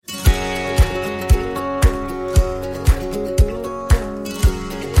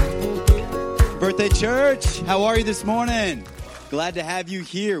birthday, church. How are you this morning? Glad to have you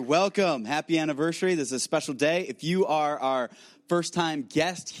here. Welcome. Happy anniversary. This is a special day. If you are our first-time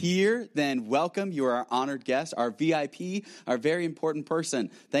guest here, then welcome. You are our honored guest, our VIP, our very important person.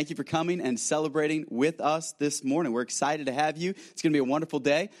 Thank you for coming and celebrating with us this morning. We're excited to have you. It's going to be a wonderful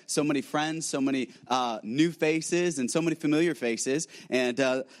day. So many friends, so many new faces, and so many familiar faces. And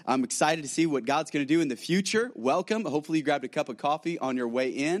I'm excited to see what God's going to do in the future. Welcome. Hopefully you grabbed a cup of coffee on your way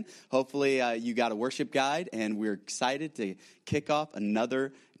in. Hopefully you got a worship guide, and we're excited to kick off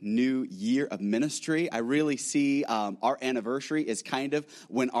another new year of ministry. I really see our anniversary is kind of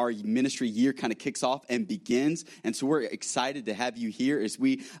when our ministry year kind of kicks off and begins. And so we're excited to have you here as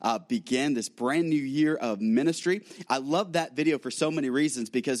we begin this brand new year of ministry. I love that video for so many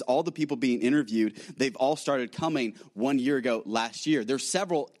reasons because all the people being interviewed, they've all started coming 1 year ago last year. There's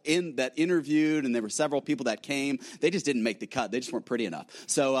several in that interviewed, and there were several people that came. They just didn't make the cut. They just weren't pretty enough.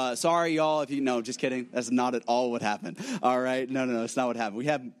 So sorry, y'all, if you know, just kidding. That's not at all what happened. All right. No, it's not what happened. We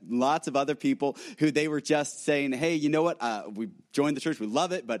have lots of other people who they were just saying, hey, you know what? We joined the church. We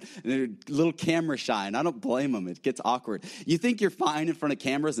love it, but they're a little camera shy, and I don't blame them. It gets awkward. You think you're fine in front of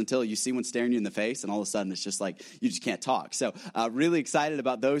cameras until you see one staring you in the face, and all of a sudden it's just like you just can't talk. So really excited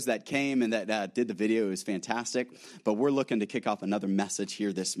about those that came and that did the video. It was fantastic. But we're looking to kick off another message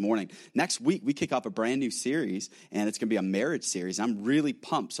here this morning. Next week, we kick off a brand new series, and it's going to be a marriage series. I'm really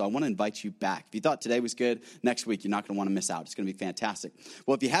pumped, so I want to invite you back. If you thought today was good, next week you're not going to want to miss out. It's going to be fantastic.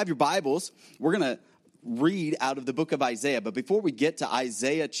 Well, if you have your Bibles, we're going to read out of the book of Isaiah. But before we get to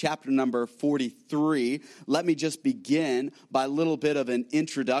Isaiah chapter number 43, let me just begin by a little bit of an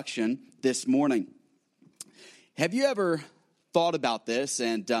introduction this morning. Have you ever thought about this?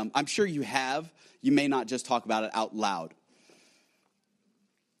 And I'm sure you have. You may not just talk about it out loud.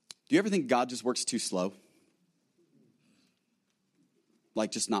 Do you ever think God just works too slow?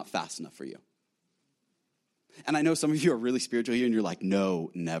 Like just not fast enough for you? And I know some of you are really spiritual here and you're like,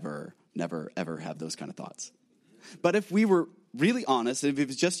 no, never, ever have those kind of thoughts. But if we were really honest, if it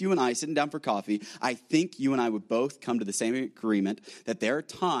was just you and I sitting down for coffee, I think you and I would both come to the same agreement that there are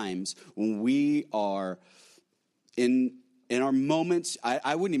times when we are in our moments,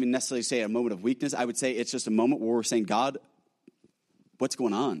 I wouldn't even necessarily say a moment of weakness. I would say it's just a moment where we're saying, God, what's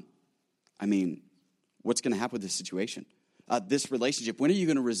going on? I mean, what's going to happen with this situation? This relationship? When are you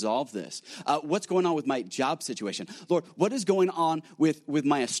going to resolve this? What's going on with my job situation? Lord, what is going on with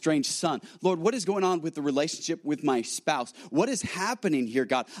my estranged son? Lord, what is going on with the relationship with my spouse? What is happening here,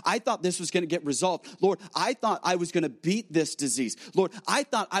 God? I thought this was going to get resolved. Lord, I thought I was going to beat this disease. Lord, I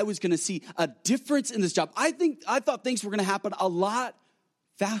thought I was going to see a difference in this job. I thought things were going to happen a lot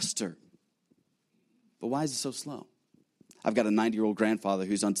faster. But why is it so slow? I've got a 90-year-old grandfather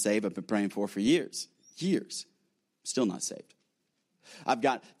who's unsaved. I've been praying for years. Still not saved. I've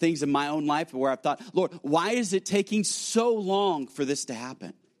got things in my own life where I've thought, Lord, why is it taking so long for this to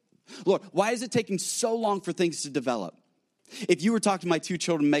happen? Lord, why is it taking so long for things to develop? If you were talking to my two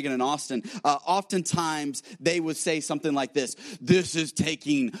children, Megan and Austin, oftentimes they would say something like this: this is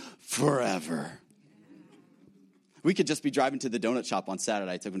taking forever. We could just be driving to the donut shop on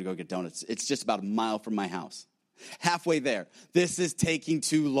Saturday. I took them to go get donuts. It's just about a mile from my house. Halfway there. This is taking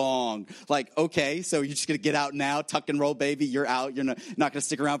too long. Like, okay, so you're just going to get out now, tuck and roll, baby. You're out. You're not going to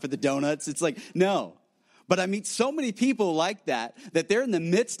stick around for the donuts. It's like, no. But I meet so many people like that they're in the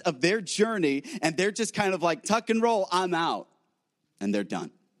midst of their journey and they're just kind of like, tuck and roll, I'm out. And they're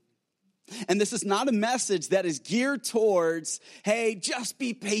done. And this is not a message that is geared towards, hey, just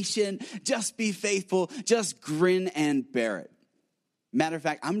be patient, just be faithful, just grin and bear it. Matter of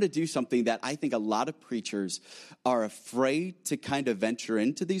fact, I'm going to do something that I think a lot of preachers are afraid to kind of venture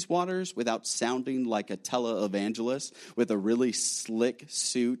into these waters without sounding like a televangelist with a really slick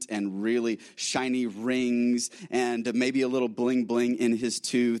suit and really shiny rings and maybe a little bling bling in his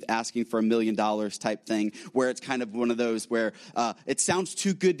tooth asking for $1 million type thing, where it's kind of one of those where it sounds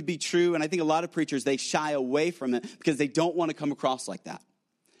too good to be true. And I think a lot of preachers, they shy away from it because they don't want to come across like that.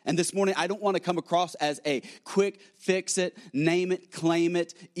 And this morning, I don't want to come across as a quick, fix it, name it, claim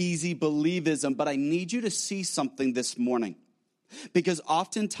it, easy believism, but I need you to see something this morning. Because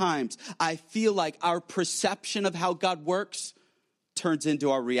oftentimes, I feel like our perception of how God works turns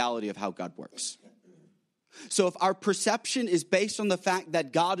into our reality of how God works. So if our perception is based on the fact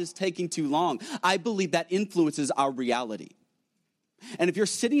that God is taking too long, I believe that influences our reality. And if you're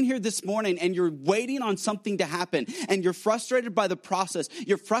sitting here this morning and you're waiting on something to happen and you're frustrated by the process,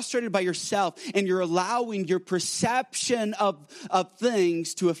 you're frustrated by yourself, and you're allowing your perception of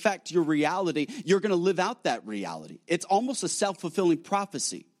things to affect your reality, you're going to live out that reality. It's almost a self-fulfilling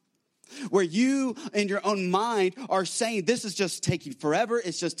prophecy. where you in your own mind are saying this is just taking forever,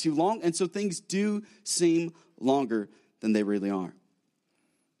 it's just too long, and so things do seem longer than they really are.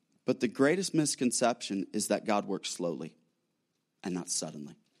 But the greatest misconception is that God works slowly and not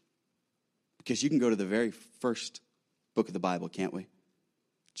suddenly. Because you can go to the very first book of the Bible, can't we?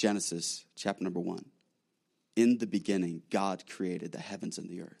 Genesis chapter number 1. In the beginning, God created the heavens and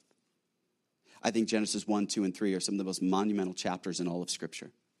the earth. I think Genesis 1, 2, and 3 are some of the most monumental chapters in all of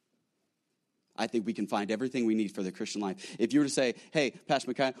Scripture. I think we can find everything we need for the Christian life. If you were to say, hey, Pastor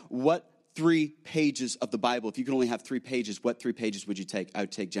Micaiah, what 3 pages of the Bible, if you could only have 3 pages, what 3 pages would you take? I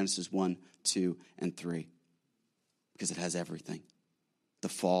would take Genesis 1, 2, and 3. Because it has everything. The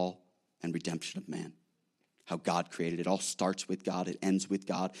fall and redemption of man. How God created it. It all starts with God. It ends with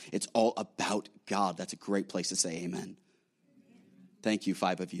God. It's all about God. That's a great place to say amen. Thank you,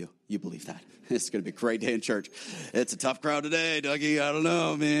 5 of you. You believe that. It's going to be a great day in church. It's a tough crowd today, Dougie. I don't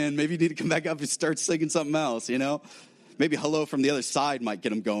know, man. Maybe you need to come back up and start singing something else, you know? Maybe Hello from the Other Side might get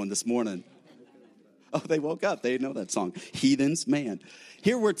them going this morning. Oh, they woke up. They know that song. Heathens, man.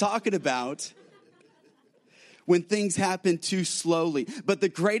 Here we're talking about when things happen too slowly. But the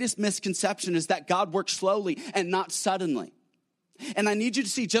greatest misconception is that God works slowly and not suddenly. And I need you to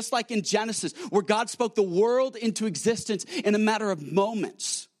see, just like in Genesis, where God spoke the world into existence in a matter of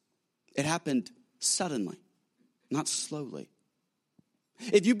moments, it happened suddenly, not slowly.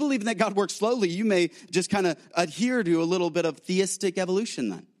 If you believe that God works slowly, you may just kind of adhere to a little bit of theistic evolution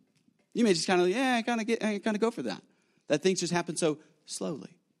then. You may just kind of go for that. That things just happen so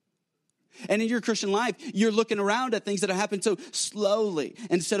slowly. And in your Christian life, you're looking around at things that have happened so slowly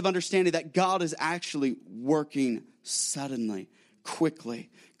instead of understanding that God is actually working suddenly, quickly.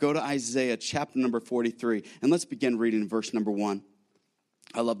 Go to Isaiah chapter number 43, and let's begin reading verse number 1.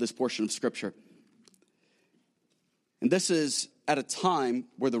 I love this portion of Scripture. And this is at a time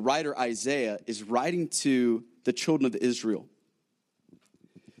where the writer Isaiah is writing to the children of Israel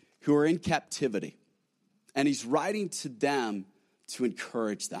who are in captivity. And he's writing to them to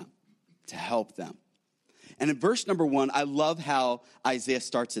encourage them, to help them. And in verse number 1, I love how Isaiah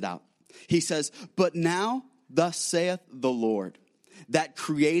starts it out. He says, "But now thus saith the Lord, that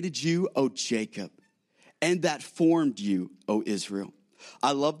created you, O Jacob, and that formed you, O Israel."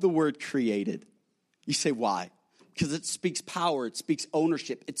 I love the word created. You say, why? Because it speaks power, it speaks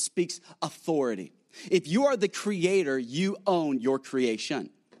ownership, it speaks authority. If you are the creator, you own your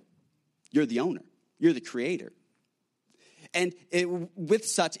creation. You're the owner. You're the creator. And with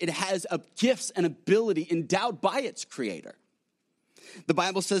such, it has gifts and ability endowed by its creator. The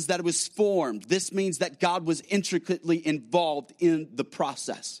Bible says that it was formed. This means that God was intricately involved in the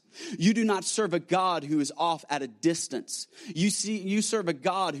process. You do not serve a God who is off at a distance. You serve a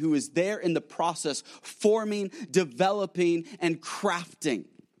God who is there in the process, forming, developing, and crafting.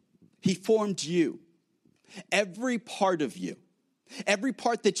 He formed you. Every part of you. Every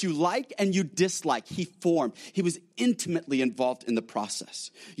part that you like and you dislike, he formed. He was intimately involved in the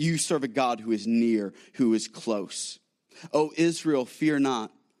process. You serve a God who is near, who is close. O Israel, fear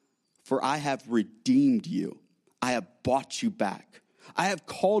not, for I have redeemed you. I have bought you back. I have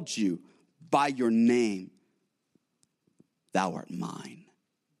called you by your name. Thou art mine.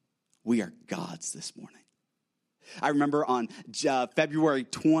 We are God's this morning. I remember on February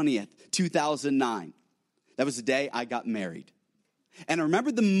 20th, 2009, that was the day I got married. And I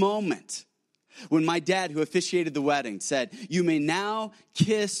remember the moment when my dad, who officiated the wedding, said, "You may now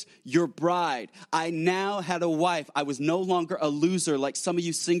kiss your bride." I now had a wife. I was no longer a loser like some of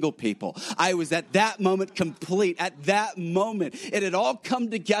you single people. I was at that moment complete. At that moment, it had all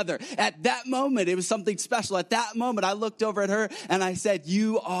come together. At that moment, it was something special. At that moment, I looked over at her and I said,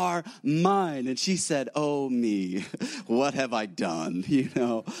 "You are mine." And she said, "Oh me, what have I done?" You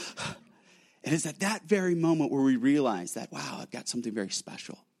know. It is at that very moment where we realize that, wow, I've got something very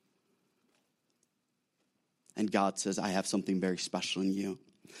special. And God says, I have something very special in you.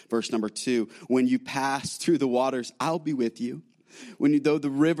 Verse number 2, when you pass through the waters, I'll be with you. When you go the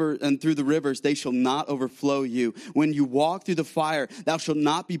river and through the rivers, they shall not overflow you. When you walk through the fire, thou shalt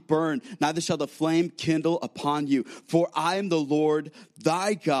not be burned, neither shall the flame kindle upon you. For I am the Lord,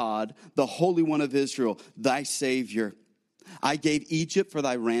 thy God, the Holy One of Israel, thy Savior. I gave Egypt for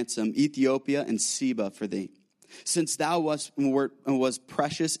thy ransom, Ethiopia and Seba for thee. Since thou was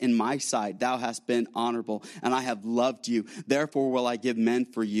precious in my sight, thou hast been honorable, and I have loved you. Therefore will I give men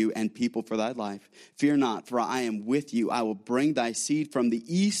for you and people for thy life. Fear not, for I am with you. I will bring thy seed from the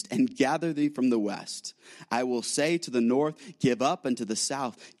east and gather thee from the west. I will say to the north, give up, and to the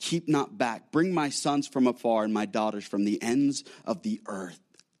south, keep not back. Bring my sons from afar and my daughters from the ends of the earth.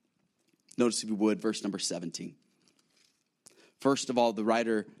 Notice, if you would, verse number 17. First of all, the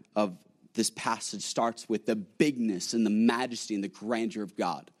writer of this passage starts with the bigness and the majesty and the grandeur of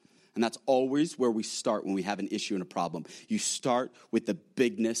God. And that's always where we start when we have an issue and a problem. You start with the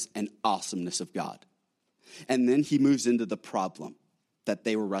bigness and awesomeness of God. And then he moves into the problem that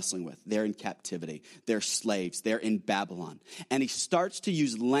they were wrestling with. They're in captivity. They're slaves. They're in Babylon. And he starts to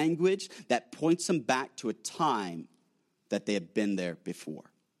use language that points them back to a time that they had been there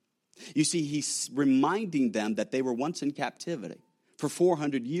before. You see, he's reminding them that they were once in captivity. For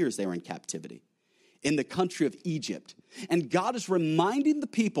 400 years, they were in captivity in the country of Egypt. And God is reminding the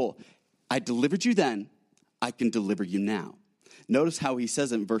people, I delivered you then, I can deliver you now. Notice how he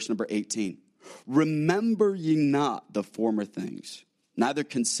says it in verse number 18. Remember ye not the former things, neither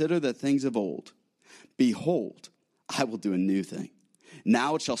consider the things of old. Behold, I will do a new thing.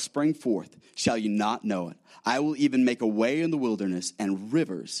 Now it shall spring forth. Shall you not know it? I will even make a way in the wilderness and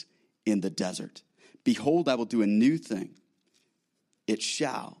rivers in the desert. Behold, I will do a new thing. It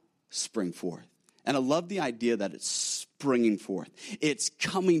shall spring forth. And I love the idea that it's springing forth. It's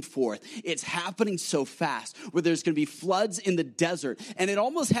coming forth. It's happening so fast where there's going to be floods in the desert. And it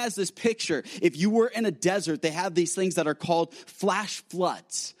almost has this picture. If you were in a desert, they have these things that are called flash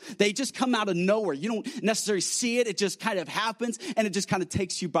floods. They just come out of nowhere. You don't necessarily see it. It just kind of happens and it just kind of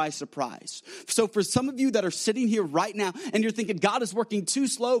takes you by surprise. So for some of you that are sitting here right now and you're thinking, God is working too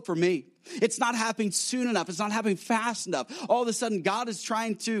slow for me. It's not happening soon enough. It's not happening fast enough. All of a sudden, God is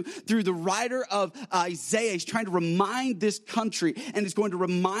trying to, through the writer of Isaiah, he's trying to remind this country and is going to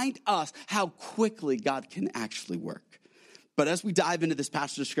remind us how quickly God can actually work. But as we dive into this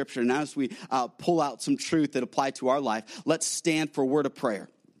passage of scripture and as we pull out some truth that apply to our life, let's stand for a word of prayer.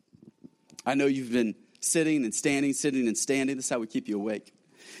 I know you've been sitting and standing. This is how we keep you awake.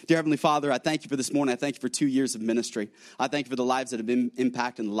 Dear Heavenly Father, I thank you for this morning. I thank you for 2 years of ministry. I thank you for the lives that have been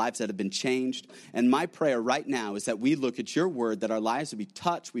impacted and the lives that have been changed. And my prayer right now is that we look at your word, that our lives would be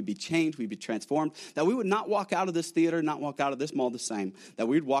touched, we'd be changed, we'd be transformed, that we would not walk out of this theater, not walk out of this mall the same, that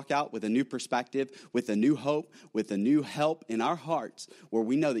we would walk out with a new perspective, with a new hope, with a new help in our hearts, where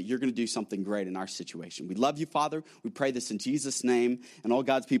we know that you're going to do something great in our situation. We love you, Father. We pray this in Jesus' name. And all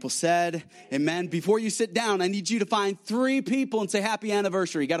God's people said, amen. Before you sit down, I need you to find 3 people and say happy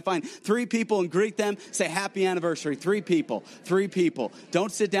anniversary. You got to find 3 people and greet them. Say happy anniversary. 3 people. 3 people.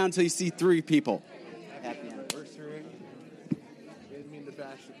 Don't sit down until you see 3 people. Happy anniversary. Didn't mean to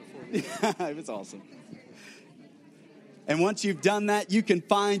bash it before. It was awesome. And once you've done that, you can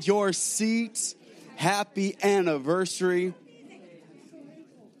find your seats. Happy anniversary.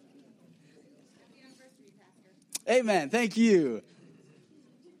 Amen. Thank you.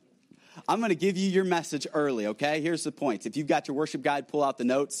 I'm going to give you your message early, okay? Here's the points. If you've got your worship guide, pull out the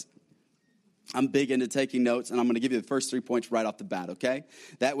notes. I'm big into taking notes, and I'm going to give you the first 3 points right off the bat, okay?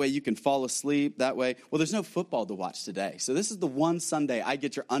 That way you can fall asleep. That way, well, there's no football to watch today. So this is the one Sunday I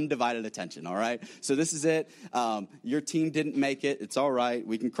get your undivided attention, all right? So this is it. Your team didn't make it. It's all right.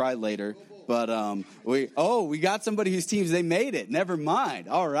 We can cry later. But we got somebody whose teams, they made it. Never mind.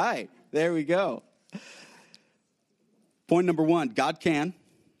 All right. There we go. Point number 1, God can.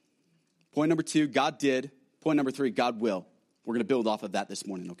 Point number 2, God did. Point number 3, God will. We're going to build off of that this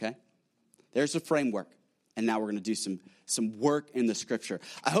morning, okay? There's a framework. And now we're going to do some work in the scripture.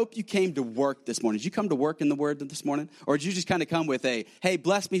 I hope you came to work this morning. Did you come to work in the word this morning? Or did you just kind of come with a, hey,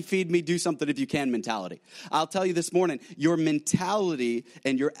 bless me, feed me, do something if you can mentality? I'll tell you this morning, your mentality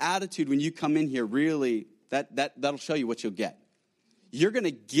and your attitude when you come in here really, that'll show you what you'll get. You're going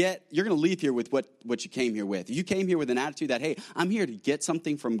to leave here with what you came here with. If you came here with an attitude that, hey, I'm here to get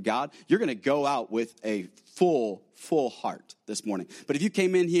something from God, you're going to go out with a full heart this morning. But if you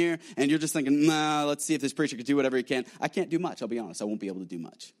came in here and you're just thinking, nah, let's see if this preacher can do whatever he can, I can't do much. I'll be honest. I won't be able to do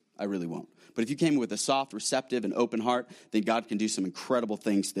much. I really won't. But if you came with a soft, receptive, and open heart, then God can do some incredible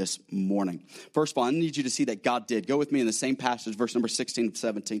things this morning. First of all, I need you to see that God did. Go with me in the same passage, verse number 16 and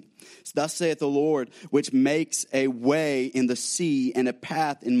 17. Thus saith the Lord, which makes a way in the sea and a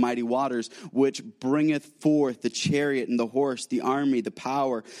path in mighty waters, which bringeth forth the chariot and the horse, the army, the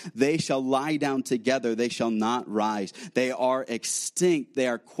power. They shall lie down together. They shall not rise. They are extinct. They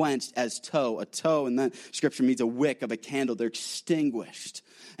are quenched as tow. A tow, and that scripture means a wick of a candle. They're extinguished.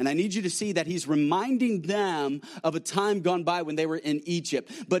 And I need you to see that he's reminding them of a time gone by when they were in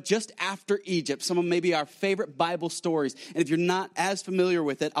Egypt. But just after Egypt, some of maybe our favorite Bible stories. And if you're not as familiar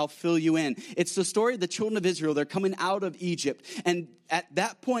with it, I'll fill you in. It's the story of the children of Israel. They're coming out of Egypt. And at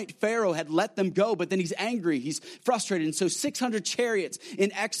that point, Pharaoh had let them go, but then he's angry. He's frustrated. And so 600 chariots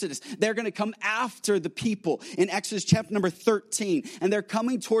in Exodus, they're going to come after the people in Exodus chapter number 13. And they're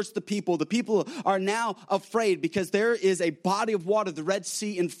coming towards the people. The people are now afraid because there is a body of water, the Red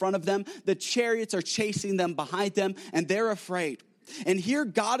Sea, in front of them. The chariots are chasing them behind them, and they're afraid. And here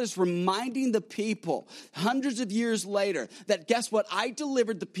God is reminding the people hundreds of years later that guess what? I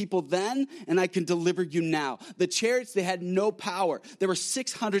delivered the people then and I can deliver you now. The chariots, they had no power. There were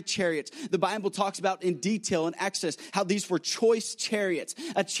 600 chariots. The Bible talks about in detail in Exodus how these were choice chariots.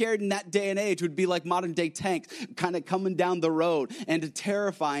 A chariot in that day and age would be like modern day tanks kind of coming down the road, and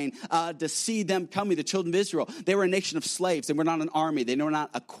terrifying to see them coming. The children of Israel, they were a nation of slaves. They were not an army. They were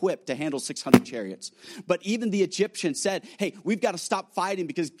not equipped to handle 600 chariots. But even the Egyptians said, hey, we've got to stop fighting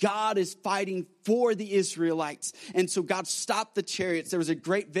because God is fighting for the Israelites. And so God stopped the chariots. There was a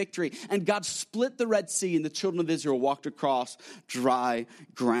great victory. And God split the Red Sea, and the children of Israel walked across dry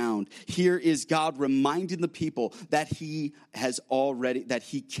ground. Here is God reminding the people that he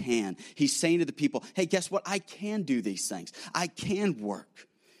can. He's saying to the people, hey, guess what? I can do these things. I can work.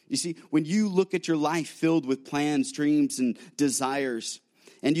 You see, when you look at your life filled with plans, dreams, and desires,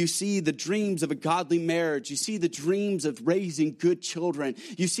 and you see the dreams of a godly marriage, you see the dreams of raising good children,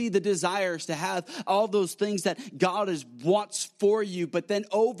 you see the desires to have all those things that God wants for you, but then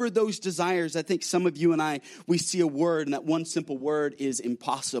over those desires, I think some of you and I, we see a word, and that one simple word is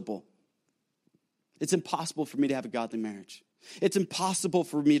impossible. It's impossible for me to have a godly marriage. It's impossible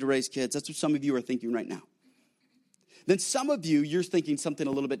for me to raise kids. That's what some of you are thinking right now. Then some of you, you're thinking something a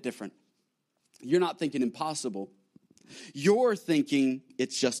little bit different. You're not thinking impossible. You're thinking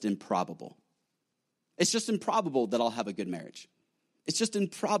it's just improbable. It's just improbable that I'll have a good marriage. It's just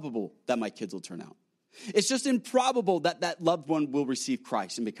improbable that my kids will turn out. It's just improbable that that loved one will receive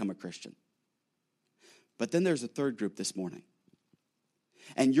Christ and become a Christian. But then there's a third group this morning.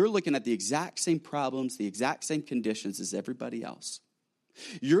 And you're looking at the exact same problems, the exact same conditions as everybody else.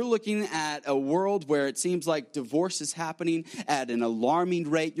 You're looking at a world where it seems like divorce is happening at an alarming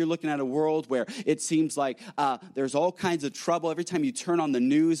rate. You're looking at a world where it seems like there's all kinds of trouble. Every time you turn on the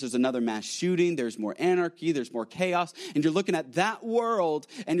news, there's another mass shooting. There's more anarchy. There's more chaos. And you're looking at that world,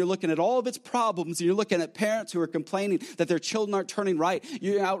 and you're looking at all of its problems, and you're looking at parents who are complaining that their children aren't turning right.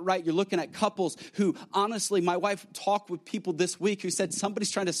 You're looking at couples who, honestly, my wife talked with people this week who said,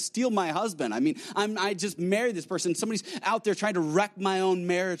 somebody's trying to steal my husband. I mean, I just married this person. Somebody's out there trying to wreck my own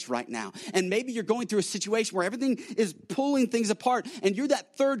marriage right now. And maybe you're going through a situation where everything is pulling things apart, and you're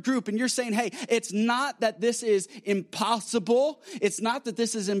that third group, and you're saying, hey, it's not that this is impossible. It's not that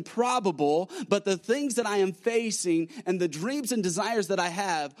this is improbable, but the things that I am facing and the dreams and desires that I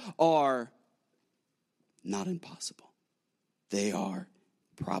have are not impossible. They are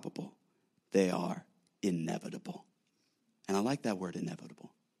probable. They are inevitable. And I like that word,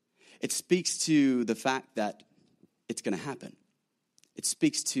 inevitable. It speaks to the fact that it's going to happen. It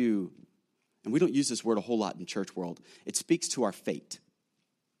speaks to, and we don't use this word a whole lot in church world, it speaks to our fate.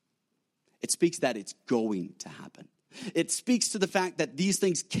 It speaks that it's going to happen. It speaks to the fact that these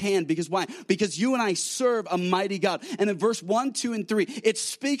things can, because why? Because you and I serve a mighty God. And in verse 1, 2, and 3, it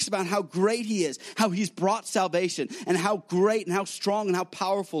speaks about how great he is, how he's brought salvation, and how great and how strong and how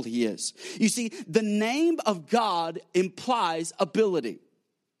powerful he is. You see, the name of God implies ability.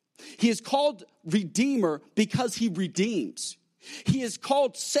 He is called Redeemer because he redeems. He is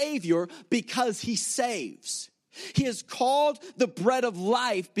called Savior because he saves. He is called the bread of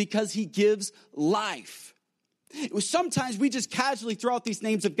life because he gives life. Sometimes we just casually throw out these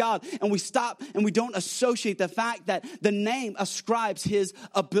names of God, and we stop and we don't associate the fact that the name ascribes his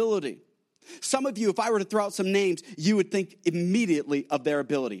ability. Some of you, if I were to throw out some names, you would think immediately of their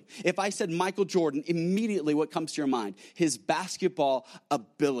ability. If I said Michael Jordan, immediately what comes to your mind? His basketball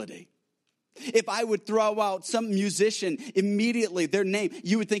ability. If I would throw out some musician, immediately their name,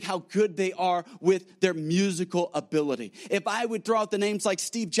 you would think how good they are with their musical ability. If I would throw out the names like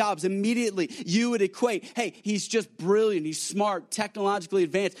Steve Jobs, immediately you would equate, hey, he's just brilliant, he's smart, technologically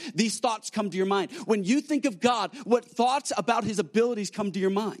advanced. These thoughts come to your mind. When you think of God, what thoughts about his abilities come to your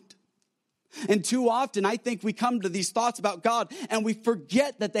mind? And too often, I think we come to these thoughts about God and we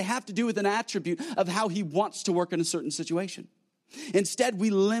forget that they have to do with an attribute of how he wants to work in a certain situation. Instead, we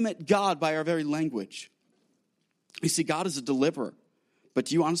limit God by our very language. You see, God is a deliverer, but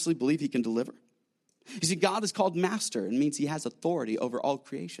do you honestly believe he can deliver? You see, God is called master. It means he has authority over all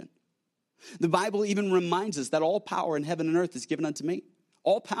creation. The Bible even reminds us that all power in heaven and earth is given unto me.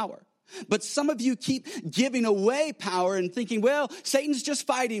 All power. But some of you keep giving away power and thinking, well, Satan's just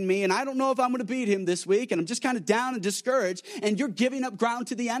fighting me, and I don't know if I'm going to beat him this week, and I'm just kind of down and discouraged, and you're giving up ground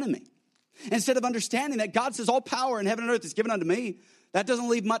to the enemy. Instead of understanding that God says all power in heaven and earth is given unto me, that doesn't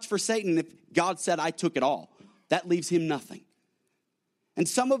leave much for Satan. If God said I took it all, that leaves him nothing. And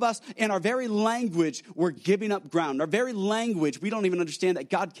some of us, in our very language, we're giving up ground. Our very language, we don't even understand that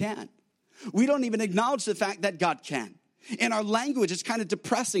God can. We don't even acknowledge the fact that God can. And our language is kind of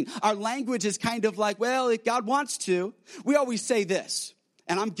depressing. Our language is kind of like, well, if God wants to. We always say this,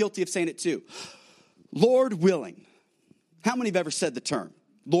 and I'm guilty of saying it too. Lord willing. How many have ever said the term,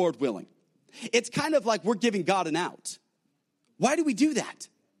 Lord willing? It's kind of like we're giving God an out. Why do we do that?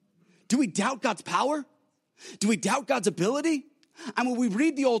 Do we doubt God's power? Do we doubt God's ability? I mean, we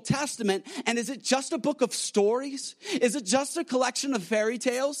read the Old Testament, and is it just a book of stories? Is it just a collection of fairy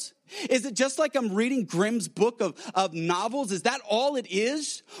tales? Is it just like I'm reading Grimm's book of novels? Is that all it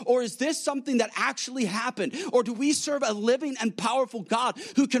is? Or is this something that actually happened? Or do we serve a living and powerful God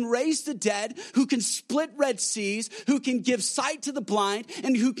who can raise the dead, who can split Red Seas, who can give sight to the blind,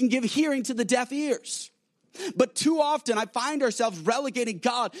 and who can give hearing to the deaf ears? But too often I find ourselves relegating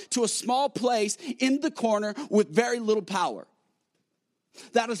God to a small place in the corner with very little power.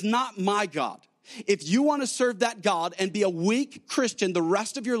 That is not my God. If you want to serve that God and be a weak Christian the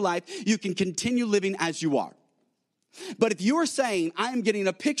rest of your life, you can continue living as you are. But if you are saying, I am getting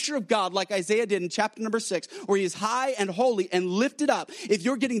a picture of God like Isaiah did in chapter number 6, where he is high and holy and lifted up, if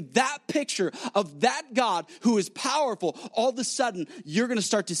you're getting that picture of that God who is powerful, all of a sudden, you're going to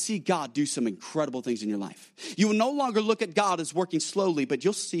start to see God do some incredible things in your life. You will no longer look at God as working slowly, but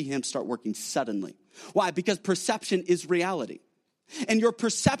you'll see him start working suddenly. Why? Because perception is reality. And your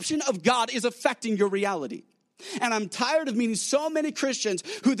perception of God is affecting your reality. And I'm tired of meeting so many Christians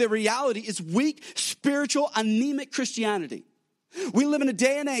who their reality is weak, spiritual, anemic Christianity. We live in a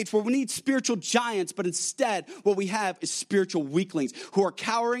day and age where we need spiritual giants, but instead what we have is spiritual weaklings who are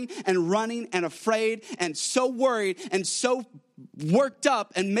cowering and running and afraid and so worried and so worked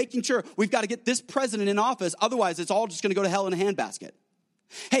up and making sure we've got to get this president in office. Otherwise, it's all just going to go to hell in a handbasket.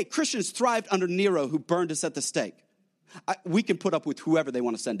 Hey, Christians thrived under Nero, who burned us at the stake. We can put up with whoever they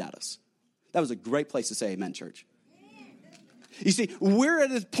want to send at us. That was a great place to say amen, church. You see, we're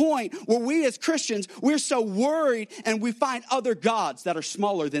at a point where we as Christians, we're so worried and we find other gods that are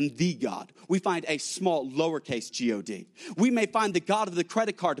smaller than the God. We find a small lowercase God. We may find the God of the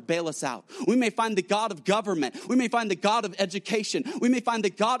credit card to bail us out. We may find the God of government. We may find the God of education. We may find the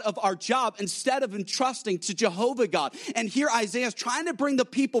God of our job instead of entrusting to Jehovah God. And here Isaiah is trying to bring the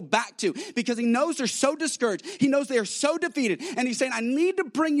people back to, because he knows they're so discouraged. He knows they are so defeated. And he's saying, I need to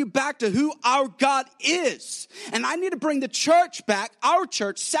bring you back to who our God is. And I need to bring the church back, our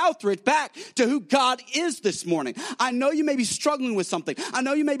church, Southridge, back to who God is this morning. I know you may be struggling with something. I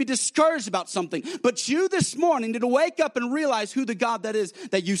know you may be discouraged about something. But you this morning need to wake up and realize who the God that is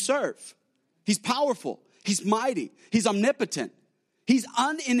that you serve. He's powerful. He's mighty. He's omnipotent. He's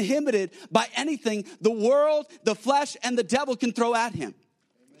uninhibited by anything the world, the flesh, and the devil can throw at him.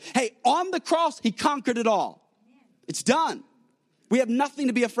 Hey, on the cross, he conquered it all. It's done. We have nothing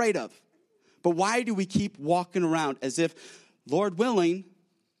to be afraid of. But why do we keep walking around as if, Lord willing?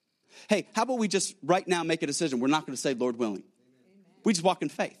 Hey, how about we just right now make a decision? We're not going to say Lord willing. We just walk in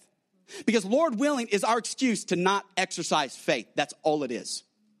faith. Because Lord willing is our excuse to not exercise faith. That's all it is.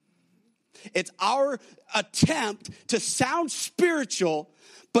 It's our attempt to sound spiritual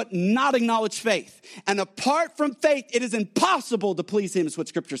but not acknowledge faith. And apart from faith, it is impossible to please him, is what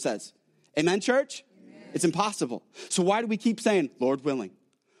Scripture says. Amen, church? Amen. It's impossible. So why do we keep saying, Lord willing?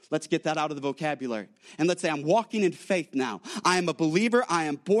 Let's get that out of the vocabulary. And let's say, I'm walking in faith now. I am a believer. I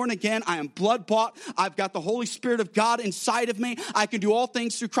am born again. I am blood bought. I've got the Holy Spirit of God inside of me. I can do all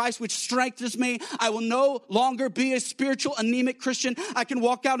things through Christ, which strengthens me. I will no longer be a spiritual, anemic Christian. I can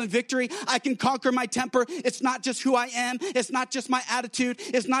walk out in victory. I can conquer my temper. It's not just who I am. It's not just my attitude.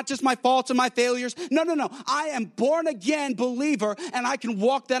 It's not just my faults and my failures. No. I am born again believer, and I can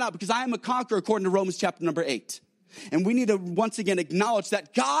walk that out because I am a conqueror according to Romans chapter number 8. And we need to once again acknowledge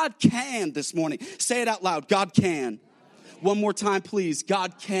that God can this morning. Say it out loud. God can. One more time, please.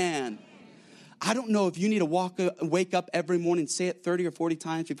 God can. I don't know if you need to wake up every morning, say it 30 or 40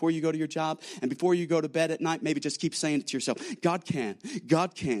 times before you go to your job, and before you go to bed at night, maybe just keep saying it to yourself. God can.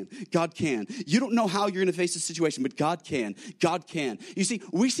 God can. God can. You don't know how you're going to face the situation, but God can. God can. You see,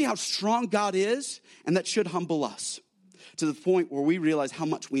 we see how strong God is, and that should humble us to the point where we realize how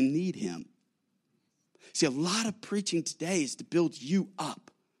much we need him. See, a lot of preaching today is to build you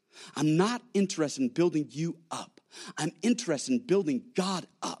up. I'm not interested in building you up. I'm interested in building God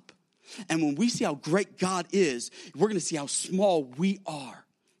up. And when we see how great God is, we're going to see how small we are.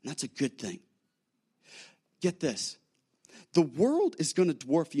 And that's a good thing. Get this. The world is going to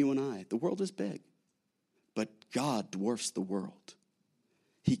dwarf you and I. The world is big. But God dwarfs the world.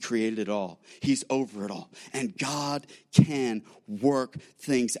 He created it all. He's over it all. And God can work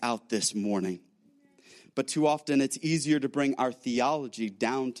things out this morning. But too often it's easier to bring our theology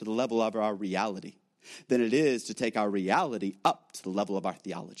down to the level of our reality than it is to take our reality up to the level of our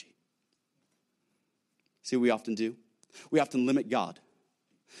theology. See what we often do? we often limit God.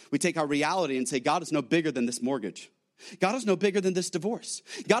 We take our reality and say, God is no bigger than this mortgage. God is no bigger than this divorce.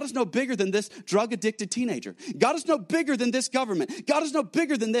 God is no bigger than this drug-addicted teenager. God is no bigger than this government. God is no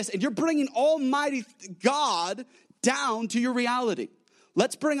bigger than this. And you're bringing Almighty God down to your reality.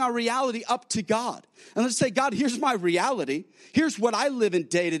 Let's bring our reality up to God. And let's say, God, here's my reality. Here's what I live in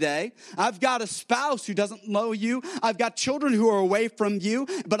day to day. I've got a spouse who doesn't know you. I've got children who are away from you.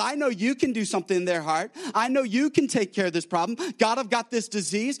 But I know you can do something in their heart. I know you can take care of this problem. God, I've got this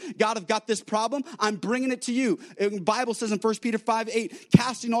disease. God, I've got this problem. I'm bringing it to you. The Bible says in 1 Peter 5:8,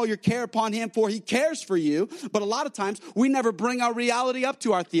 casting all your care upon him, for he cares for you. But a lot of times, we never bring our reality up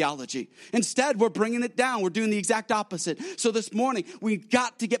to our theology. Instead, we're bringing it down. We're doing the exact opposite. So this morning, we've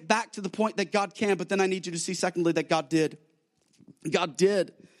got to get back to the point that God can, but then I need you to see, secondly, that God did. God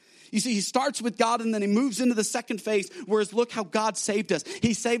did. You see, he starts with God and then he moves into the second phase, whereas look how God saved us.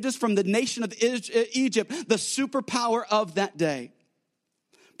 He saved us from the nation of Egypt, the superpower of that day.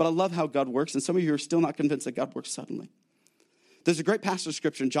 But I love how God works, and some of you are still not convinced that God works suddenly. There's a great passage of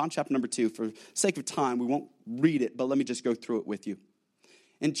scripture in John chapter number 2. For sake of time, we won't read it, but let me just go through it with you.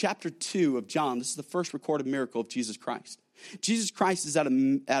 In chapter 2 of John, this is the first recorded miracle of Jesus Christ. Jesus Christ is at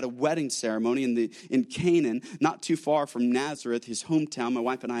a wedding ceremony in Canaan, not too far from Nazareth, his hometown. My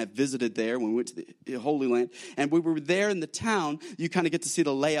wife and I have visited there when we went to the Holy Land. And we were there in the town. You kind of get to see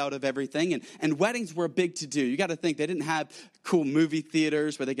the layout of everything. And weddings were a big to-do. You got to think, they didn't have cool movie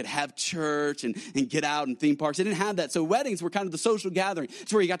theaters where they could have church and get out and theme parks. They didn't have that. So weddings were kind of the social gathering.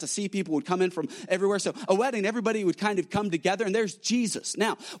 It's where you got to see people would come in from everywhere. So a wedding, everybody would kind of come together, and there's Jesus.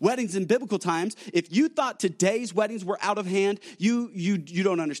 Now, weddings in biblical times, if you thought today's weddings were out of hand, you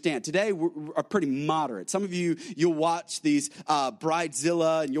don't understand. Today, we're pretty moderate. Some of you'll watch these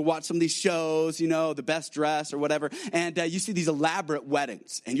Bridezilla, and you'll watch some of these shows, The Best Dress or whatever, and you see these elaborate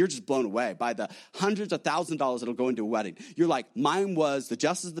weddings, and you're just blown away by the hundreds of thousands of dollars that'll go into a wedding. You're like, mine was the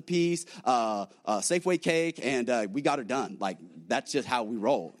Justice of the Peace, Safeway cake, and we got her done. Like, that's just how we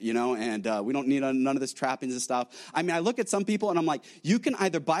roll, and we don't need none of this trappings and stuff. I mean, I look at some people, and I'm like, you can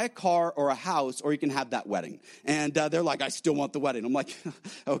either buy a car or a house, or you can have that wedding. And they're like, I still want the wedding. I'm like,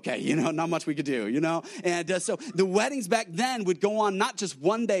 okay, not much we could do, And so the weddings back then would go on not just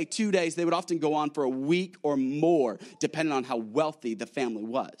 1 day, 2 days. They would often go on for a week or more, depending on how wealthy the family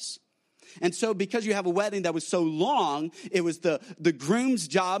was. And so because you have a wedding that was so long, it was the groom's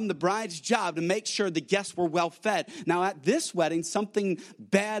job and the bride's job to make sure the guests were well fed. Now at this wedding, something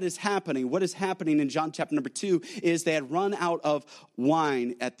bad is happening. What is happening in John chapter number 2 is they had run out of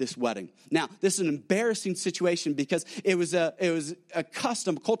wine at this wedding. Now, this is an embarrassing situation because it was a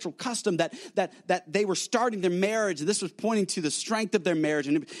custom, cultural custom that they were starting their marriage. And this was pointing to the strength of their marriage.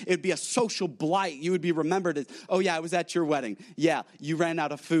 And it would be a social blight. You would be remembered as, oh yeah, I was at your wedding. Yeah, you ran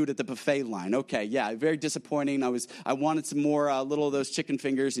out of food at the buffet line. Okay, yeah, very disappointing. I wanted some more little of those chicken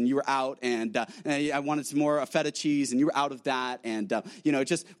fingers, and you were out. And I wanted some more feta cheese, and you were out of that. And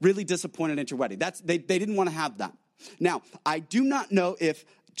just really disappointed at your wedding. They didn't want to have that. Now, I do not know if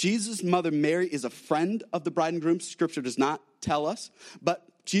Jesus' mother Mary is a friend of the bride and groom. Scripture does not tell us, but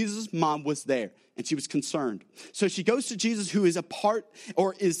Jesus' mom was there. And she was concerned. So she goes to Jesus, who is a part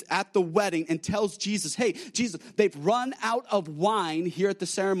or is at the wedding, and tells Jesus, hey, Jesus, they've run out of wine here at the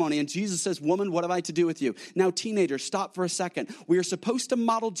ceremony. And Jesus says, woman, what have I to do with you? Now, teenagers, stop for a second. We are supposed to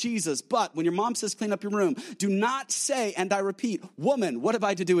model Jesus, but when your mom says clean up your room, do not say, and I repeat, woman, what have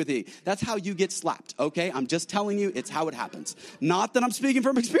I to do with thee? That's how you get slapped, okay? I'm just telling you, it's how it happens. Not that I'm speaking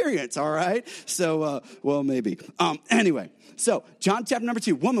from experience, all right? So, well, maybe. Anyway, so John chapter number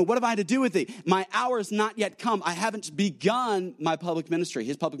 2, woman, what have I to do with thee? My hour is not yet come. I haven't begun my public ministry.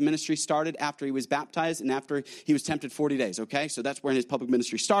 His public ministry started after he was baptized and after he was tempted 40 days, okay? So that's when his public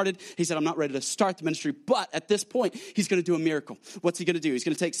ministry started. He said, I'm not ready to start the ministry, but at this point, he's going to do a miracle. What's he going to do? He's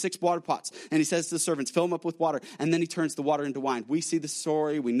going to take 6 water pots, and he says to the servants, fill them up with water, and then he turns the water into wine. We see the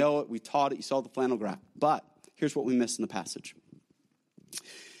story. We know it. We taught it. You saw the flannel graph. But here's what we missed in the passage.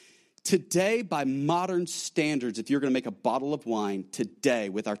 Today, by modern standards, if you're going to make a bottle of wine today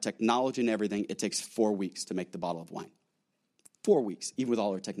with our technology and everything, it takes 4 weeks to make the bottle of wine. 4 weeks, even with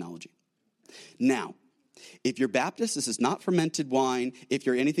all our technology. Now, if you're Baptist, this is not fermented wine. If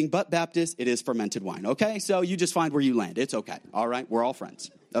you're anything but Baptist, it is fermented wine, okay? So you just find where you land. It's okay, all right? We're all friends.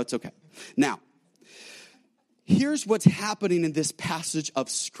 It's okay. Now, here's what's happening in this passage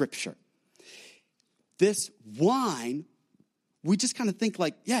of Scripture. This wine, we just kind of think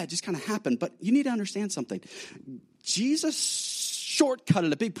like, yeah, it just kind of happened. But you need to understand something. Jesus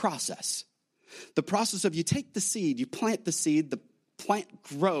shortcutted a big process. The process of you take the seed, you plant the seed, the plant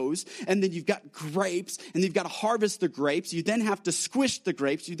grows, and then you've got grapes, and you've got to harvest the grapes. You then have to squish the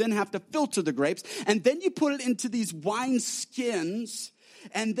grapes. You then have to filter the grapes, and then you put it into these wine skins,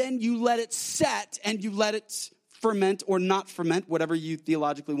 and then you let it set, and you let it ferment or not ferment, whatever you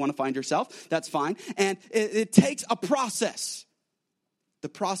theologically want to find yourself. That's fine. And it takes a process. The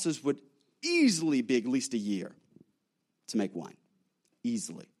process would easily be at least a year to make wine.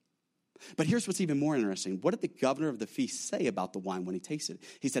 Easily. But here's what's even more interesting. What did the governor of the feast say about the wine when he tasted it?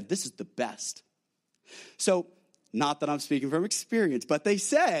 He said, this is the best. So, not that I'm speaking from experience, but they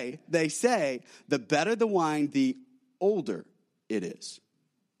say, the better the wine, the older it is.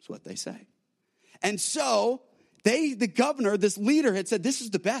 That's what they say. And so, the governor, this leader had said, this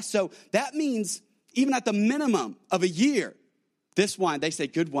is the best. So that means even at the minimum of a year, this wine, they say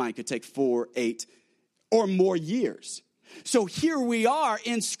good wine could take 4, 8, or more years. So here we are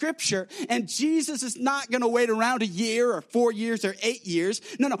in Scripture, and Jesus is not going to wait around a year or 4 years or 8 years.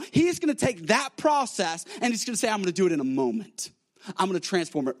 No, he's going to take that process, and he's going to say, I'm going to do it in a moment. I'm going to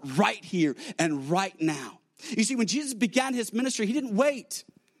transform it right here and right now. You see, when Jesus began his ministry, he didn't wait.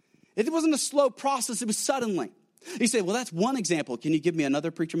 It wasn't a slow process. It was suddenly. You say, well, that's one example. Can you give me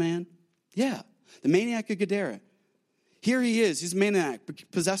another, preacher man? Yeah, the maniac of Gadara. Here he is. He's a maniac,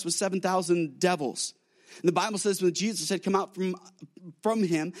 possessed with 7,000 devils. And the Bible says when Jesus had come out from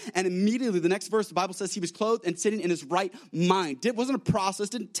him, and immediately the next verse, the Bible says he was clothed and sitting in his right mind. It wasn't a process,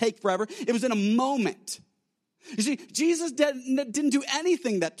 didn't take forever. It was in a moment. You see, Jesus didn't do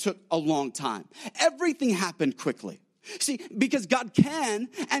anything that took a long time. Everything happened quickly. See, because God can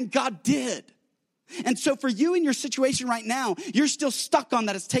and God did. And so for you in your situation right now, you're still stuck on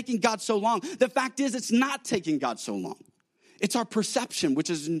that. It's taking God so long. The fact is, it's not taking God so long. It's our perception,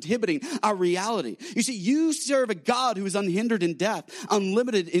 which is inhibiting our reality. You see, you serve a God who is unhindered in death,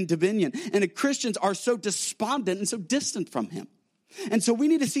 unlimited in dominion. And Christians are so despondent and so distant from him. And so we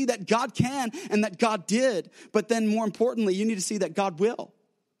need to see that God can and that God did. But then more importantly, you need to see that God will.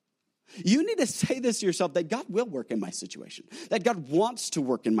 You need to say this to yourself, that God will work in my situation, that God wants to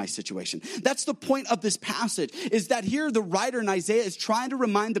work in my situation. That's the point of this passage, is that here the writer in Isaiah is trying to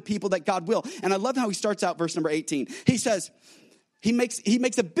remind the people that God will. And I love how he starts out verse number 18. He says, he makes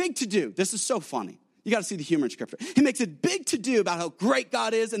a big to-do. This is so funny. You got to see the humor in Scripture. He makes a big to-do about how great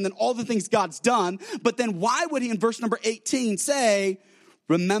God is and then all the things God's done. But then why would he in verse number 18 say,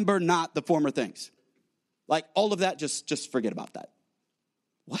 remember not the former things? Like all of that, just forget about that.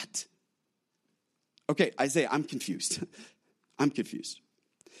 What? Okay, Isaiah, I'm confused. I'm confused.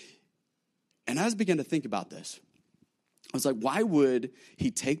 And as I began to think about this, I was like, why would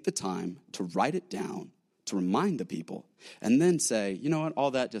he take the time to write it down, to remind the people, and then say, you know what,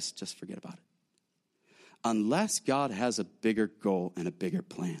 all that, just forget about it. Unless God has a bigger goal and a bigger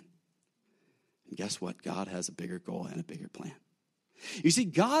plan. And guess what? God has a bigger goal and a bigger plan. You see,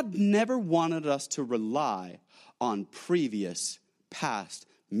 God never wanted us to rely on previous, past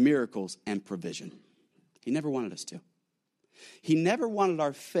miracles and provision. He never wanted us to. He never wanted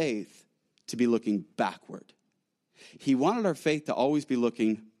our faith to be looking backward. He wanted our faith to always be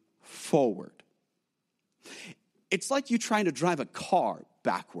looking forward. It's like you trying to drive a car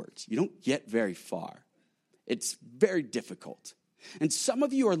backwards. You don't get very far. It's very difficult. And some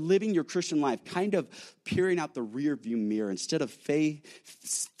of you are living your Christian life kind of peering out the rearview mirror instead of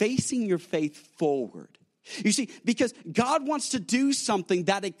facing your faith forward. You see, because God wants to do something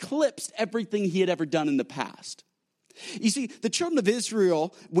that eclipsed everything he had ever done in the past. You see, the children of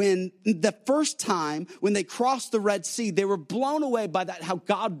Israel, when the first time when they crossed the Red Sea, they were blown away by that, how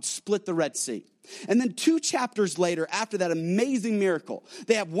God split the Red Sea. And then 2 chapters later, after that amazing miracle,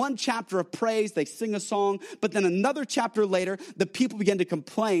 they have 1 chapter of praise, they sing a song, but then another chapter later, the people begin to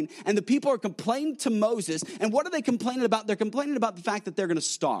complain, and the people are complaining to Moses, and what are they complaining about? They're complaining about the fact that they're going to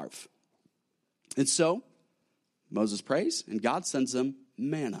starve. And so, Moses prays, and God sends them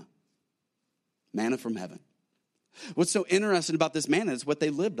manna from heaven. What's so interesting about this manna is what they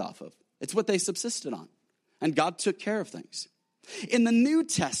lived off of. It's what they subsisted on. And God took care of things. In the New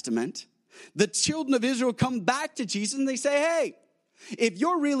Testament, the children of Israel come back to Jesus and they say, hey, if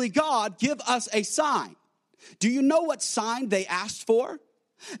you're really God, give us a sign. Do you know what sign they asked for?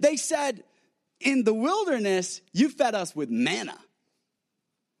 They said, in the wilderness, you fed us with manna.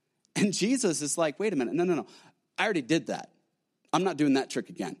 And Jesus is like, wait a minute, no. I already did that. I'm not doing that trick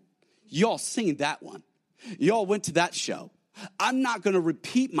again. Y'all seen that one. Y'all went to that show. I'm not going to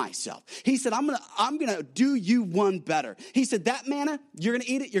repeat myself. He said, I'm going to do you one better. He said, that manna, you're going to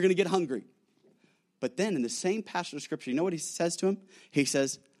eat it, you're going to get hungry. But then in the same passage of Scripture, you know what he says to him? He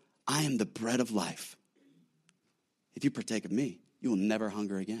says, I am the bread of life. If you partake of me, you will never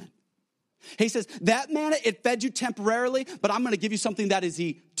hunger again. He says, that manna, it fed you temporarily, but I'm going to give you something that is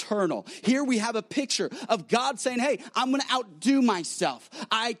eternal. Here we have a picture of God saying, hey, I'm going to outdo myself.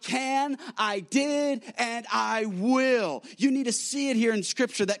 I can, I did, and I will. You need to see it here in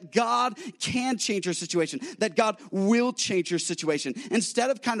Scripture that God can change your situation, that God will change your situation. Instead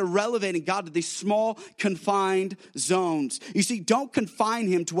of kind of relevating God to these small, confined zones. You see, don't confine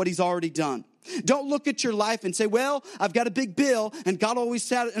him to what he's already done. Don't look at your life and say, well, I've got a big bill and God always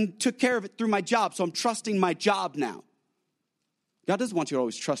sat and took care of it through my job, so I'm trusting my job now. God doesn't want you to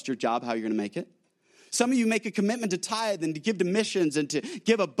always trust your job, how you're going to make it. Some of you make a commitment to tithe and to give to missions and to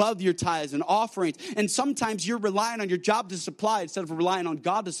give above your tithes and offerings. And sometimes you're relying on your job to supply instead of relying on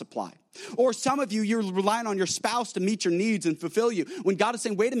God to supply. Or some of you, you're relying on your spouse to meet your needs and fulfill you. When God is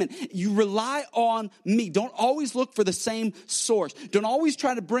saying, wait a minute, you rely on me. Don't always look for the same source. Don't always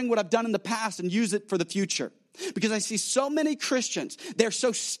try to bring what I've done in the past and use it for the future. Because I see so many Christians, they're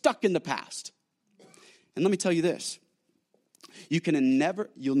so stuck in the past. And let me tell you this.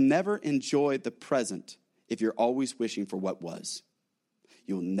 You'll never enjoy the present if you're always wishing for what was.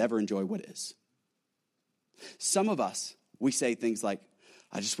 You'll never enjoy what is. Some of us, we say things like,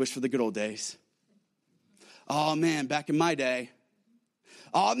 I just wish for the good old days. Oh man, back in my day.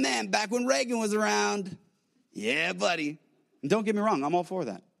 Oh man, back when Reagan was around. Yeah, buddy. And don't get me wrong, I'm all for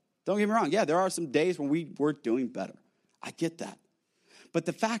that. Don't get me wrong. Yeah, there are some days when we were doing better. I get that. But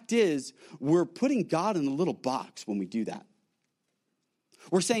the fact is, we're putting God in a little box when we do that.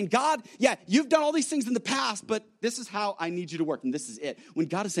 We're saying, God, yeah, you've done all these things in the past, but this is how I need you to work, and this is it. When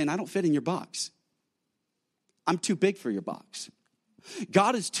God is saying, I don't fit in your box. I'm too big for your box.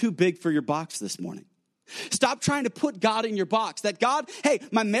 God is too big for your box this morning. Stop trying to put God in your box. That God, hey,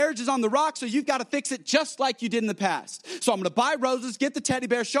 my marriage is on the rocks, so you've got to fix it just like you did in the past. So I'm going to buy roses, get the teddy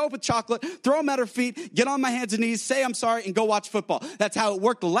bear, show up with chocolate, throw them at her feet, get on my hands and knees, say I'm sorry, and go watch football. That's how it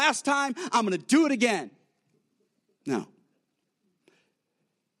worked the last time. I'm going to do it again. No.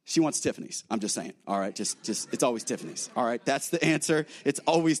 She wants Tiffany's. I'm just saying. All right, just it's always Tiffany's. All right, that's the answer. It's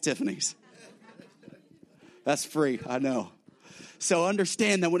always Tiffany's. That's free, I know. So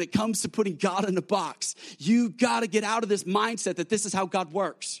understand that when it comes to putting God in a box, you got to get out of this mindset that this is how God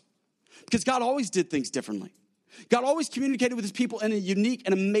works. Because God always did things differently. God always communicated with his people in a unique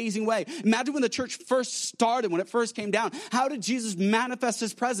and amazing way. Imagine when the church first started, when it first came down. How did Jesus manifest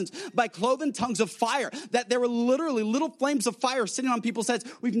his presence? By cloven tongues of fire. That there were literally little flames of fire sitting on people's heads.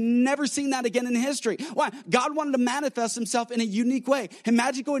 We've never seen that again in history. Why? God wanted to manifest himself in a unique way.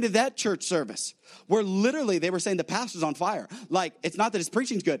 Imagine going to that church service where literally they were saying the pastor's on fire. Like, it's not that his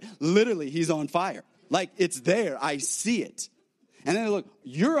preaching's good. Literally, he's on fire. Like, it's there. I see it. And then they look,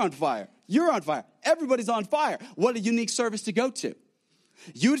 you're on fire. You're on fire. Everybody's on fire. What a unique service to go to.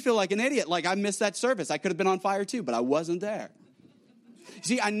 You would feel like an idiot, like I missed that service. I could have been on fire too, but I wasn't there.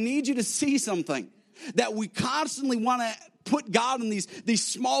 See, I need you to see something, that we constantly want to put God in these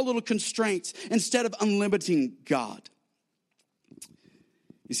small little constraints instead of unlimiting God.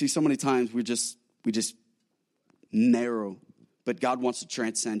 You see, so many times we just narrow, but God wants to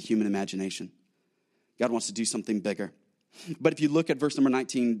transcend human imagination. God wants to do something bigger. But if you look at verse number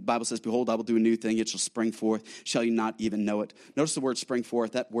 19, the Bible says, behold, I will do a new thing. It shall spring forth. Shall you not even know it? Notice the word spring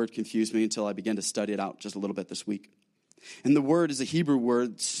forth. That word confused me until I began to study it out just a little bit this week. And the word is a Hebrew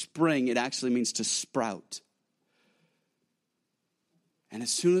word, spring. It actually means to sprout. And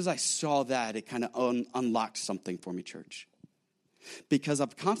as soon as I saw that, it kind of unlocked something for me, church. Because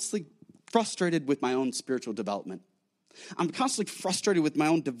I'm constantly frustrated with my own spiritual development. I'm constantly frustrated with my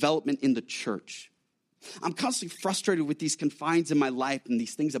own development in the church. I'm constantly frustrated with these confines in my life and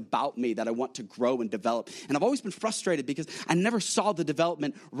these things about me that I want to grow and develop. And I've always been frustrated because I never saw the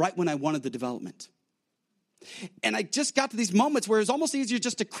development right when I wanted the development. And I just got to these moments where it's almost easier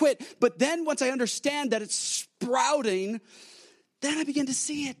just to quit. But then once I understand that it's sprouting, then I begin to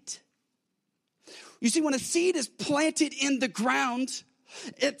see it. You see, when a seed is planted in the ground,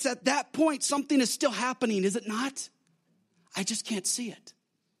 it's at that point something is still happening, is it not? I just can't see it.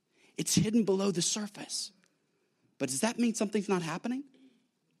 It's hidden below the surface. But does that mean something's not happening?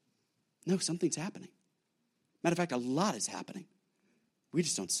 No, something's happening. Matter of fact, a lot is happening. We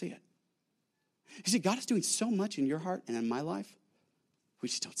just don't see it. You see, God is doing so much in your heart and in my life, we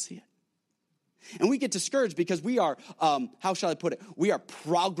just don't see it. And we get discouraged because we are, how shall I put it? We are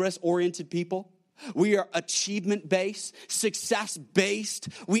progress-oriented people. We are achievement-based, success-based.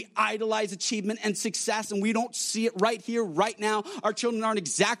 We idolize achievement and success, and we don't see it right here, right now. Our children aren't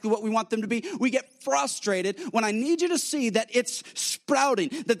exactly what we want them to be. We get frustrated when I need you to see that it's sprouting,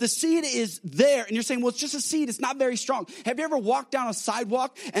 that the seed is there, and you're saying, well, it's just a seed. It's not very strong. Have you ever walked down a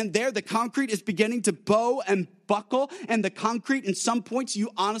sidewalk, and there the concrete is beginning to bow and buckle, and the concrete, in some points,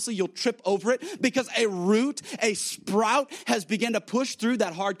 you'll trip over it because a root, a sprout has begun to push through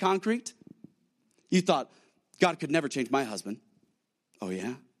that hard concrete? You thought, God could never change my husband. Oh,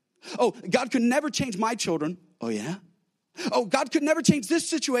 yeah? Oh, God could never change my children. Oh, yeah? Oh, God could never change this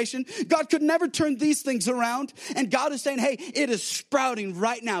situation. God could never turn these things around. And God is saying, hey, it is sprouting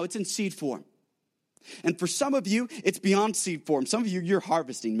right now. It's in seed form. And for some of you, it's beyond seed form. Some of you, you're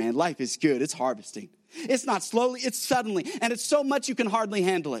harvesting, man. Life is good. It's harvesting. It's not slowly, it's suddenly. And it's so much you can hardly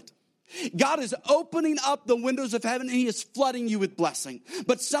handle it. God is opening up the windows of heaven and he is flooding you with blessing.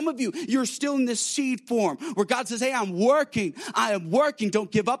 But some of you, you're still in this seed form where God says, hey, I'm working. I am working.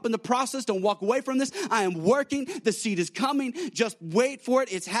 Don't give up in the process. Don't walk away from this. I am working. The seed is coming. Just wait for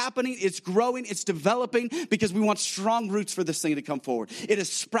it. It's happening. It's growing. It's developing because we want strong roots for this thing to come forward. It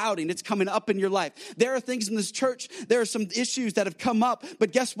is sprouting. It's coming up in your life. There are things in this church. There are some issues that have come up.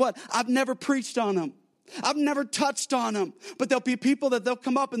 But guess what? I've never preached on them. I've never touched on them, but there'll be people that they'll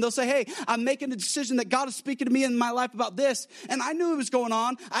come up and they'll say, hey, I'm making a decision that God is speaking to me in my life about this. And I knew it was going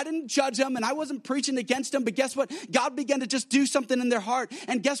on. I didn't judge them and I wasn't preaching against them. But guess what? God began to just do something in their heart.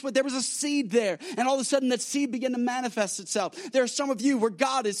 And guess what? There was a seed there. And all of a sudden that seed began to manifest itself. There are some of you where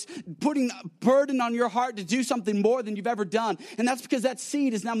God is putting a burden on your heart to do something more than you've ever done. And that's because that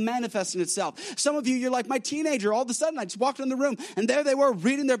seed is now manifesting itself. Some of you, you're like my teenager. All of a sudden I just walked in the room and there they were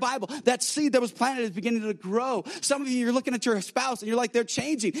reading their Bible. That seed that was planted is beginning to grow. Some of you, you're looking at your spouse and you're like, they're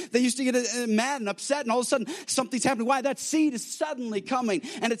changing. They used to get mad and upset and all of a sudden something's happening. Why? That seed is suddenly coming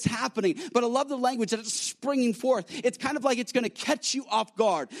and it's happening. But I love the language that it's springing forth. It's kind of like it's going to catch you off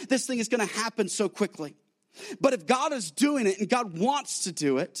guard. This thing is going to happen so quickly. But if God is doing it and God wants to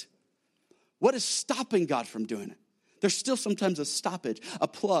do it, what is stopping God from doing it? There's still sometimes a stoppage, a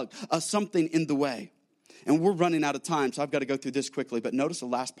plug, something in the way. And we're running out of time, so I've got to go through this quickly. But notice the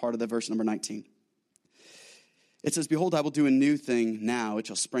last part of the verse number 19. It says, behold, I will do a new thing now. It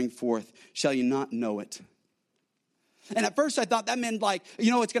shall spring forth. Shall you not know it? And at first I thought that meant like,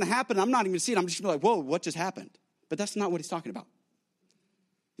 it's going to happen. I'm not even going to see it. I'm just going to be like, whoa, what just happened? But that's not what he's talking about.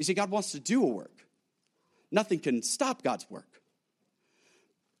 You see, God wants to do a work. Nothing can stop God's work.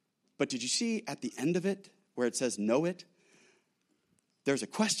 But did you see at the end of it where it says know it? There's a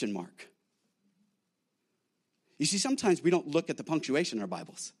question mark. You see, sometimes we don't look at the punctuation in our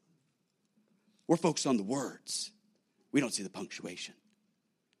Bibles. We're focused on the words. We don't see the punctuation.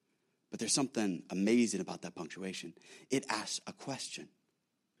 But there's something amazing about that punctuation. It asks a question.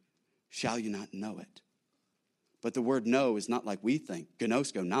 Shall you not know it? But the word know is not like we think.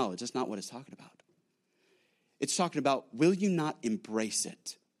 Gnosko, knowledge. That's not what it's talking about. It's talking about, will you not embrace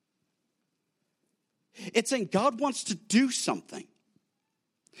it? It's saying God wants to do something.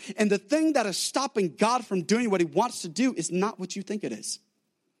 And the thing that is stopping God from doing what he wants to do is not what you think it is.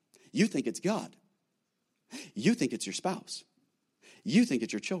 You think it's God. You think it's your spouse. You think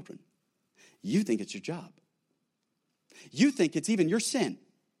it's your children. You think it's your job. You think it's even your sin.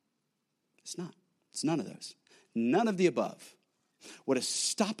 It's not. It's none of those. None of the above. What is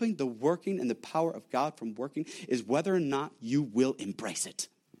stopping the working and the power of God from working is whether or not you will embrace it.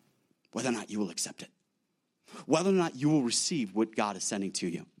 Whether or not you will accept it. Whether or not you will receive what God is sending to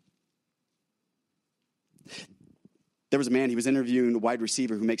you. There was a man, he was interviewing a wide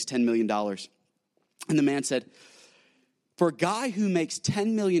receiver who makes $10 million. And the man said, for a guy who makes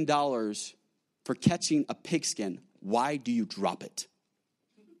 $10 million for catching a pigskin, why do you drop it?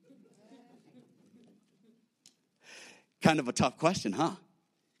 Kind of a tough question, huh?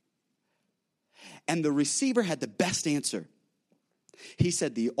 And the receiver had the best answer. He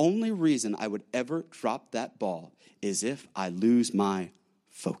said, the only reason I would ever drop that ball is if I lose my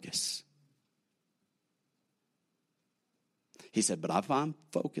focus. He said, but if I'm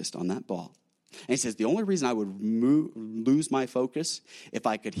focused on that ball. And he says, the only reason I would lose my focus if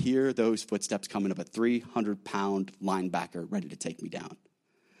I could hear those footsteps coming of a 300-pound linebacker ready to take me down.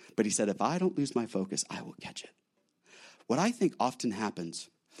 But he said, if I don't lose my focus, I will catch it. What I think often happens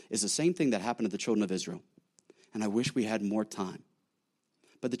is the same thing that happened to the children of Israel. And I wish we had more time.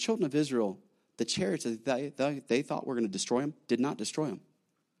 But the children of Israel, the chariots that they thought were going to destroy them, did not destroy them.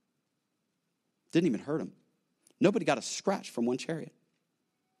 Didn't even hurt them. Nobody got a scratch from one chariot.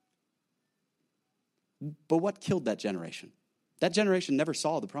 But what killed that generation? That generation never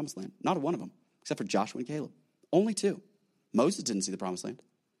saw the promised land. Not one of them, except for Joshua and Caleb. Only two. Moses didn't see the promised land.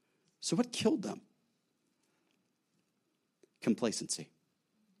 So what killed them? complacency.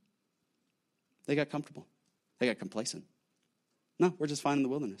 They got comfortable. They got complacent. No, we're just fine in the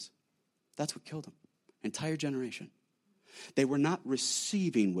wilderness. That's what killed them. Entire generation. They were not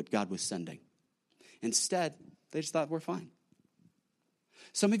receiving what God was sending. Instead, they just thought, we're fine.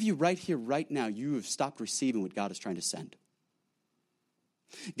 Some of you right here, right now, you have stopped receiving what God is trying to send.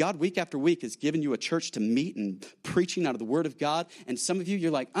 God, week after week, has given you a church to meet and preaching out of the Word of God. And some of you,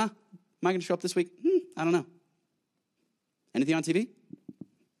 you're like, am I going to show up this week? I don't know. Anything on TV?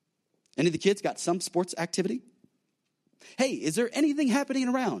 Any of the kids got some sports activity? Hey, is there anything happening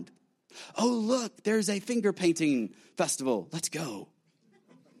around? Oh, look, there's a finger painting festival. Let's go.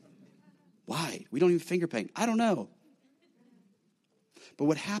 Why? We don't even finger paint. I don't know. But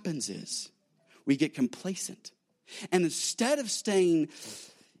what happens is we get complacent. And instead of staying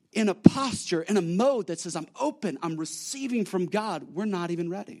in a posture, in a mode that says, I'm open, I'm receiving from God, we're not even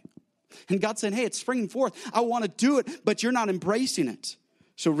ready. And God's saying, hey, it's springing forth. I want to do it, but you're not embracing it.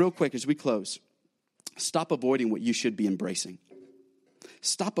 So real quick as we close, stop avoiding what you should be embracing.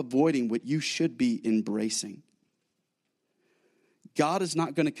 Stop avoiding what you should be embracing. God is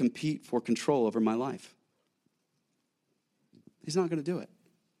not going to compete for control over my life. He's not going to do it.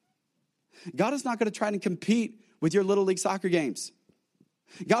 God is not going to try to compete with your little league soccer games.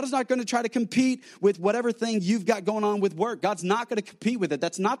 God is not going to try to compete with whatever thing you've got going on with work. God's not going to compete with it.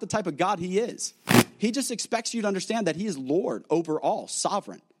 That's not the type of God he is. He just expects you to understand that he is Lord over all,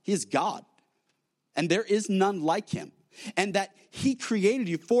 sovereign. He is God. And there is none like him. And that he created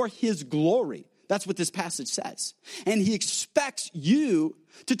you for his glory. That's what this passage says. And he expects you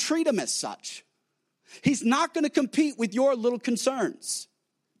to treat him as such. He's not going to compete with your little concerns.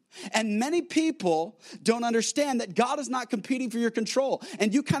 And many people don't understand that God is not competing for your control.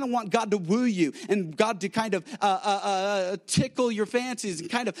 And you kind of want God to woo you and God to kind of tickle your fancies and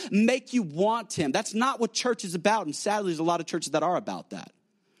kind of make you want him. That's not what church is about. And sadly, there's a lot of churches that are about that.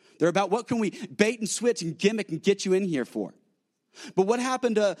 They're about what can we bait and switch and gimmick and get you in here for. But what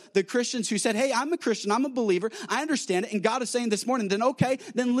happened to the Christians who said, hey, I'm a Christian, I'm a believer, I understand it. And God is saying this morning, then okay,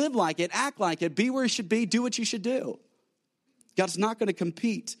 then live like it, act like it, be where you should be, do what you should do. God's not going to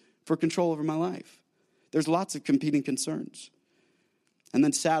compete for control over my life. There's lots of competing concerns. And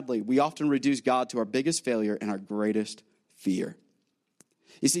then sadly, we often reduce God to our biggest failure and our greatest fear.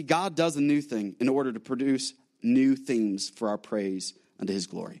 You see, God does a new thing in order to produce new themes for our praise unto his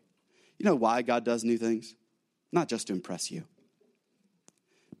glory. You know why God does new things? Not just to impress you.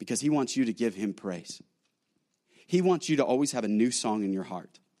 Because he wants you to give him praise. He wants you to always have a new song in your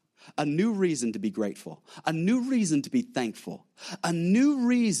heart. A new reason to be grateful. A new reason to be thankful. A new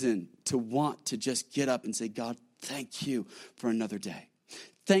reason to want to just get up and say, God, thank you for another day.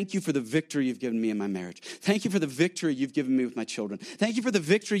 Thank you for the victory you've given me in my marriage. Thank you for the victory you've given me with my children. Thank you for the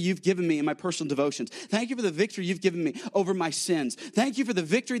victory you've given me in my personal devotions. Thank you for the victory you've given me over my sins. Thank you for the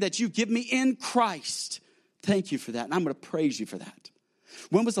victory that you've given me in Christ. Thank you for that, and I'm going to praise you for that.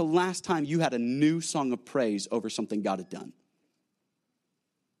 When was the last time you had a new song of praise over something God had done?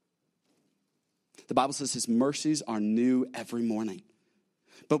 The Bible says his mercies are new every morning.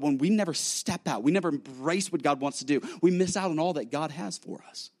 But when we never step out, we never embrace what God wants to do, we miss out on all that God has for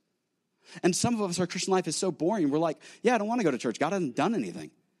us. And some of us, our Christian life is so boring. We're like, yeah, I don't want to go to church. God hasn't done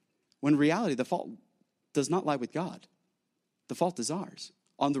anything. When in reality, the fault does not lie with God. The fault is ours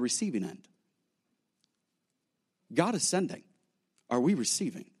on the receiving end. God is sending. Are we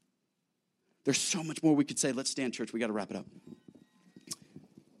receiving? There's so much more we could say. Let's stand, church. We got to wrap it up.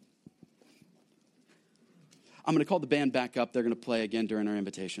 I'm going to call the band back up. They're going to play again during our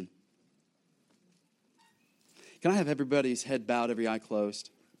invitation. Can I have everybody's head bowed, every eye closed?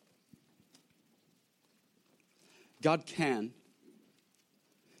 God can,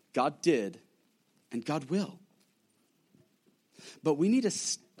 God did, and God will. But we need to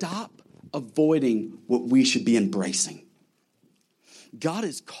stop avoiding what we should be embracing. God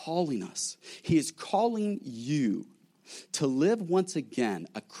is calling us. He is calling you to live once again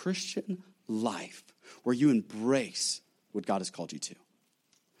a Christian life where you embrace what God has called you to.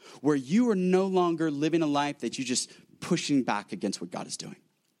 Where you are no longer living a life that you're just pushing back against what God is doing.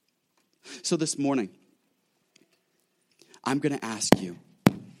 So this morning, I'm going to ask you,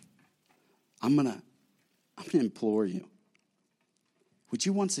 I'm going to implore you, would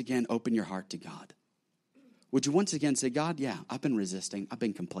you once again open your heart to God? Would you once again say, God, yeah, I've been resisting. I've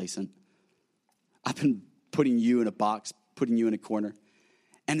been complacent. I've been putting you in a box, putting you in a corner.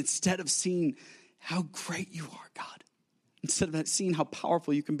 And instead of seeing how great you are, God, instead of seeing how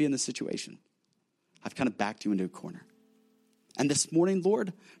powerful you can be in this situation, I've kind of backed you into a corner. And this morning,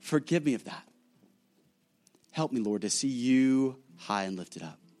 Lord, forgive me of that. Help me, Lord, to see you high and lifted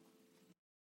up.